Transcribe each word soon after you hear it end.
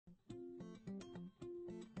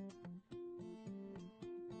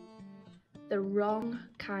the wrong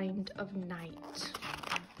kind of knight.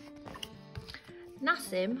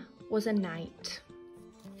 Nassim was a knight,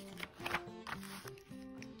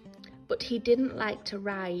 but he didn't like to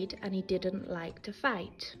ride and he didn't like to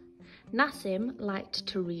fight. Nassim liked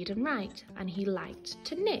to read and write, and he liked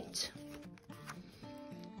to knit.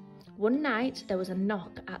 One night there was a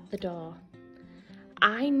knock at the door.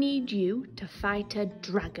 "I need you to fight a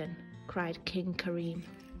dragon," cried King Karim.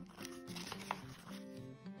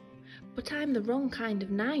 "But I'm the wrong kind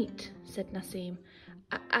of knight," said Nassim.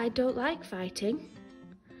 I don't like fighting."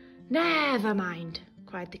 "Never mind,"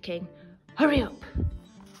 cried the king. "Hurry up."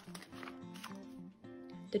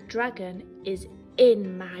 "The dragon is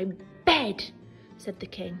in my bed," said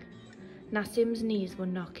the king. Nassim's knees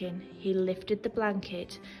were knocking. He lifted the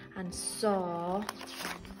blanket and saw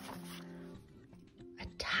a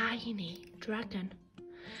tiny dragon.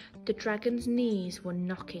 The dragon's knees were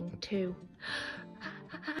knocking too.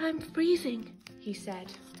 "I'm freezing," he said.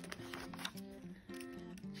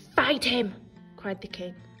 "Fight him," cried the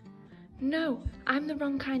king. "No, I'm the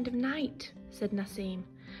wrong kind of knight," said Nassim,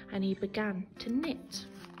 and he began to knit.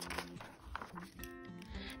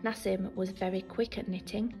 Nassim was very quick at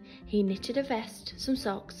knitting. He knitted a vest, some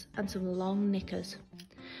socks, and some long knickers.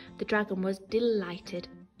 The dragon was delighted.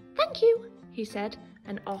 "Thank you," he said,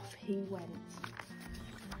 and off he went.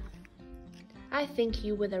 "I think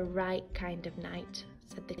you were the right kind of knight,"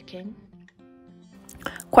 said the king.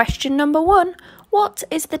 Question number 1. What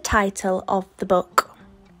is the title of the book?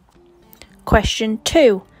 Question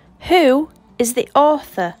 2. Who is the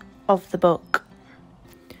author of the book?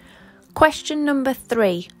 Question number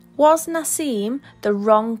 3. Was Nassim the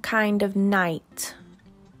wrong kind of knight?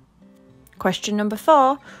 Question number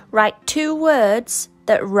 4. Write 2 words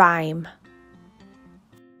that rhyme.